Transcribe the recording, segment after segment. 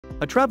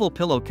A travel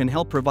pillow can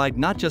help provide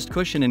not just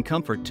cushion and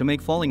comfort to make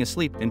falling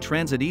asleep in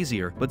transit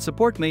easier, but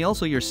support may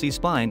also your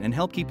C-spine and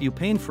help keep you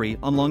pain-free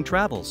on long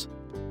travels.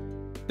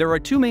 There are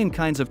two main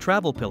kinds of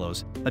travel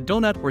pillows, a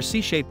donut or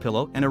C-shaped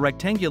pillow and a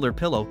rectangular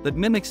pillow that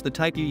mimics the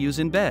type you use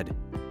in bed.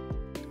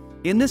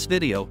 In this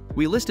video,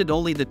 we listed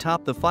only the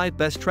 5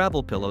 best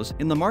travel pillows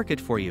in the market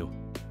for you.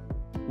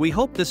 We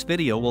hope this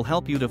video will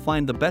help you to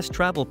find the best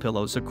travel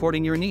pillows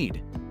according your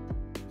need.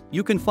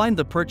 You can find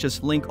the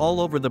purchase link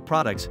all over the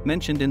products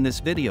mentioned in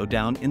this video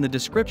down in the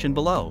description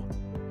below.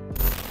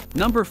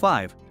 Number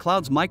 5.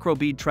 Cloudz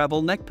Microbead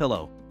Travel Neck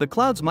Pillow. The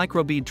Cloudz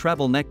Microbead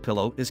Travel Neck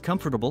Pillow is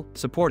comfortable,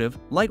 supportive,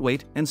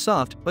 lightweight, and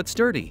soft but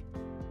sturdy.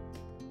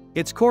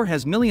 Its core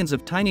has millions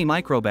of tiny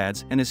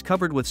microbeads and is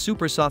covered with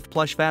super soft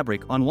plush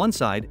fabric on one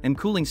side and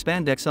cooling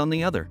spandex on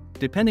the other,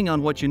 depending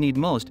on what you need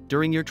most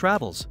during your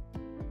travels.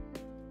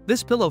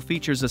 This pillow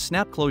features a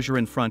snap closure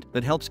in front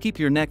that helps keep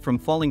your neck from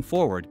falling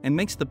forward and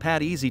makes the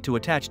pad easy to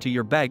attach to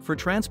your bag for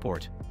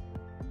transport.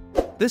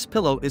 This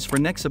pillow is for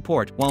neck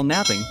support while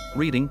napping,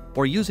 reading,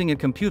 or using a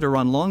computer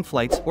on long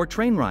flights or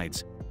train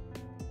rides.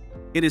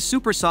 It is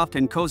super soft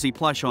and cozy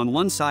plush on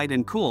one side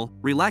and cool,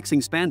 relaxing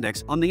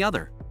spandex on the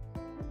other.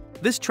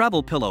 This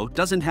travel pillow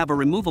doesn't have a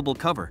removable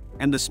cover,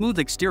 and the smooth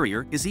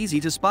exterior is easy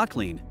to spot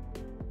clean.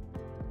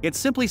 It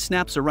simply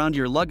snaps around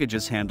your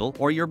luggage's handle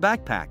or your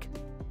backpack.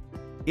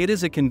 It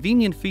is a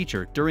convenient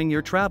feature during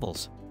your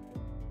travels.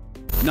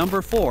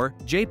 Number 4.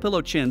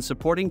 J-Pillow Chin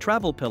Supporting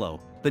Travel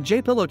Pillow. The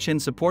J-Pillow Chin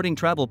Supporting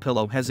Travel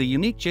Pillow has a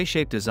unique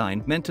J-shaped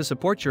design meant to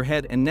support your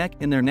head and neck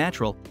in their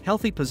natural,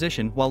 healthy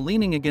position while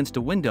leaning against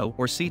a window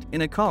or seat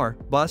in a car,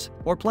 bus,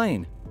 or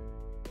plane.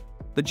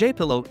 The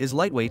J-Pillow is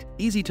lightweight,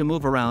 easy to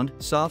move around,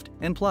 soft,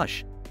 and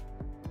plush.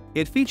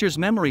 It features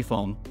memory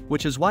foam,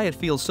 which is why it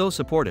feels so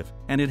supportive,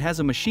 and it has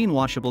a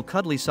machine-washable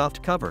cuddly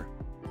soft cover.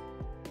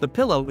 The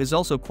pillow is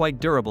also quite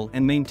durable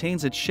and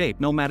maintains its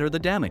shape no matter the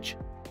damage.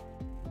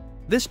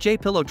 This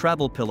J-Pillow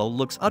travel pillow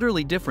looks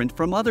utterly different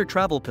from other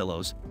travel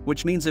pillows,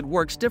 which means it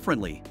works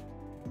differently.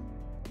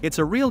 It's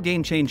a real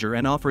game changer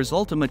and offers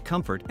ultimate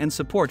comfort and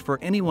support for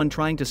anyone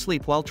trying to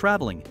sleep while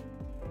traveling.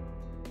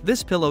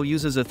 This pillow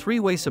uses a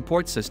 3-way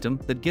support system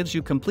that gives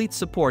you complete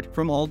support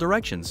from all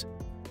directions.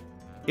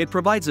 It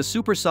provides a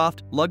super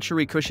soft,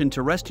 luxury cushion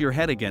to rest your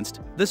head against.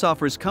 This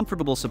offers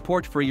comfortable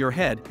support for your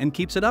head and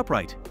keeps it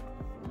upright.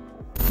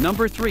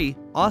 Number 3.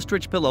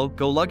 Ostrichpillow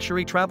Go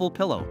Luxury Travel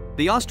Pillow.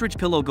 The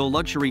Ostrichpillow Go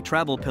Luxury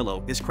Travel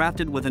Pillow is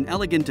crafted with an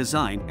elegant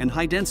design and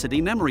high-density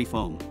memory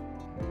foam.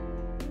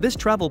 This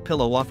travel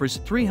pillow offers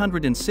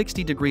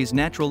 360 degrees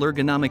natural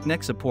ergonomic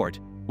neck support,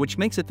 which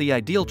makes it the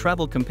ideal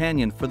travel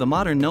companion for the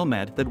modern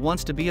nomad that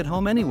wants to be at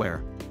home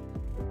anywhere.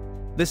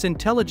 This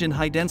intelligent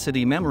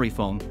high-density memory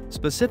foam,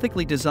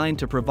 specifically designed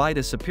to provide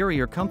a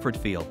superior comfort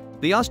feel,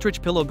 the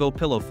Ostrichpillow Go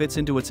pillow fits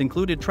into its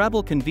included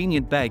travel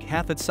convenient bag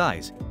half its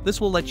size. This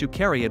will let you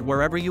carry it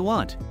wherever you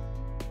want.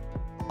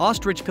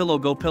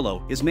 Ostrichpillow Go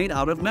pillow is made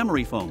out of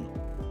memory foam.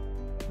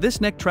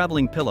 This neck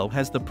traveling pillow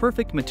has the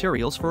perfect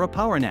materials for a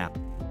power nap.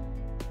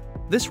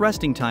 This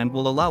resting time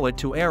will allow it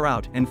to air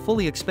out and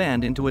fully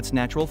expand into its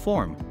natural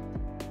form.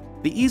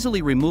 The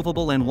easily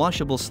removable and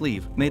washable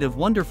sleeve, made of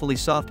wonderfully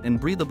soft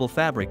and breathable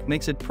fabric,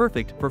 makes it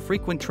perfect for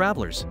frequent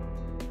travelers.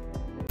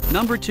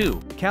 Number 2.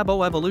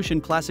 Cabeau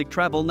Evolution Classic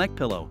Travel Neck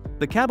Pillow.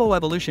 The Cabeau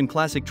Evolution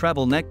Classic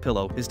Travel Neck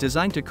Pillow is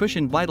designed to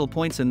cushion vital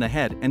points in the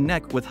head and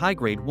neck with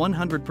high-grade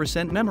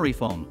 100% memory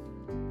foam.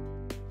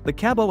 The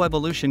Cabeau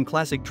Evolution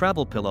Classic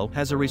Travel Pillow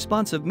has a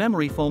responsive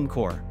memory foam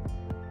core.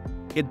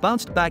 It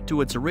bounced back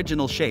to its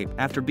original shape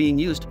after being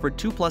used for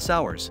 2+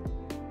 hours.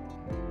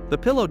 The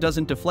pillow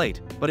doesn't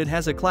deflate, but it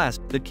has a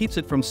clasp that keeps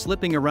it from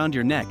slipping around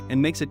your neck and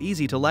makes it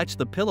easy to latch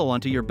the pillow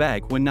onto your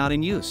bag when not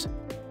in use.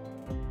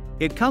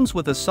 It comes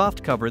with a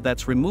soft cover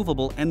that's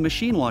removable and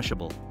machine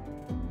washable.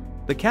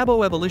 The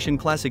Cabeau Evolution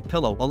Classic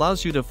Pillow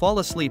allows you to fall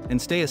asleep and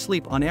stay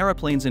asleep on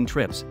aeroplanes and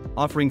trips,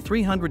 offering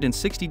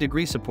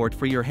 360-degree support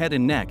for your head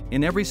and neck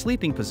in every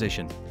sleeping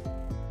position.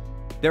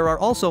 There are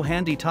also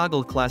handy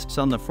toggle clasps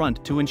on the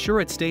front to ensure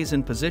it stays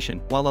in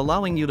position while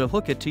allowing you to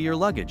hook it to your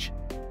luggage.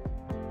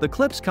 The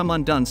clips come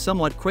undone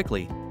somewhat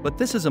quickly, but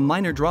this is a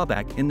minor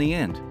drawback in the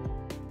end.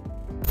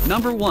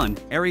 Number 1.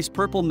 aeris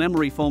Purple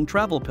Memory Foam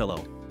Travel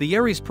Pillow. The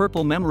aeris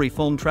Purple Memory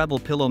Foam Travel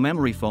Pillow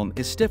memory foam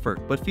is stiffer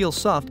but feels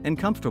soft and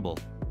comfortable.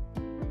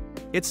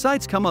 Its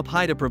sides come up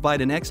high to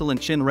provide an excellent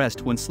chin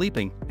rest when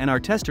sleeping, and our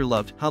tester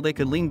loved how they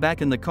could lean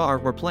back in the car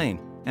or plane,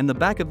 and the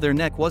back of their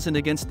neck wasn't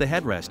against the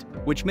headrest,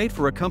 which made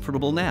for a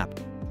comfortable nap.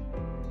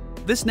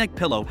 This neck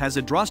pillow has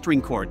a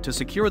drawstring cord to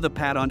secure the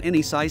pad on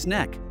any size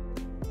neck.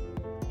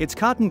 Its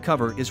cotton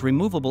cover is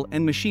removable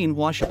and machine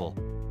washable.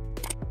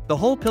 The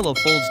whole pillow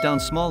folds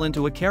down small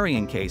into a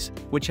carrying case,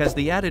 which has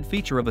the added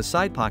feature of a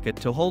side pocket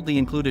to hold the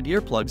included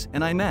earplugs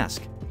and eye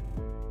mask.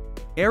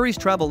 aeris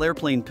Travel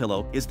Airplane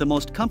Pillow is the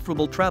most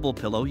comfortable travel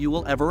pillow you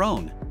will ever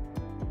own.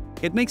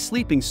 It makes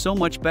sleeping so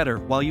much better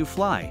while you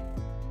fly.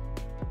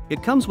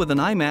 It comes with an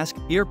eye mask,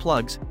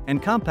 earplugs,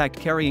 and compact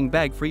carrying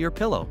bag for your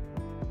pillow.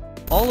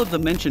 All of the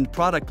mentioned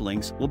product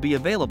links will be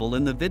available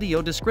in the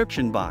video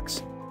description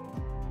box.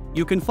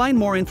 You can find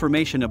more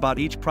information about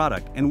each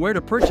product and where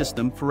to purchase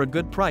them for a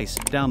good price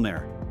down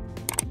there.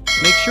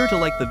 Make sure to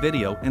like the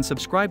video and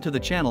subscribe to the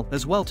channel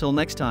as well. Till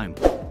next time.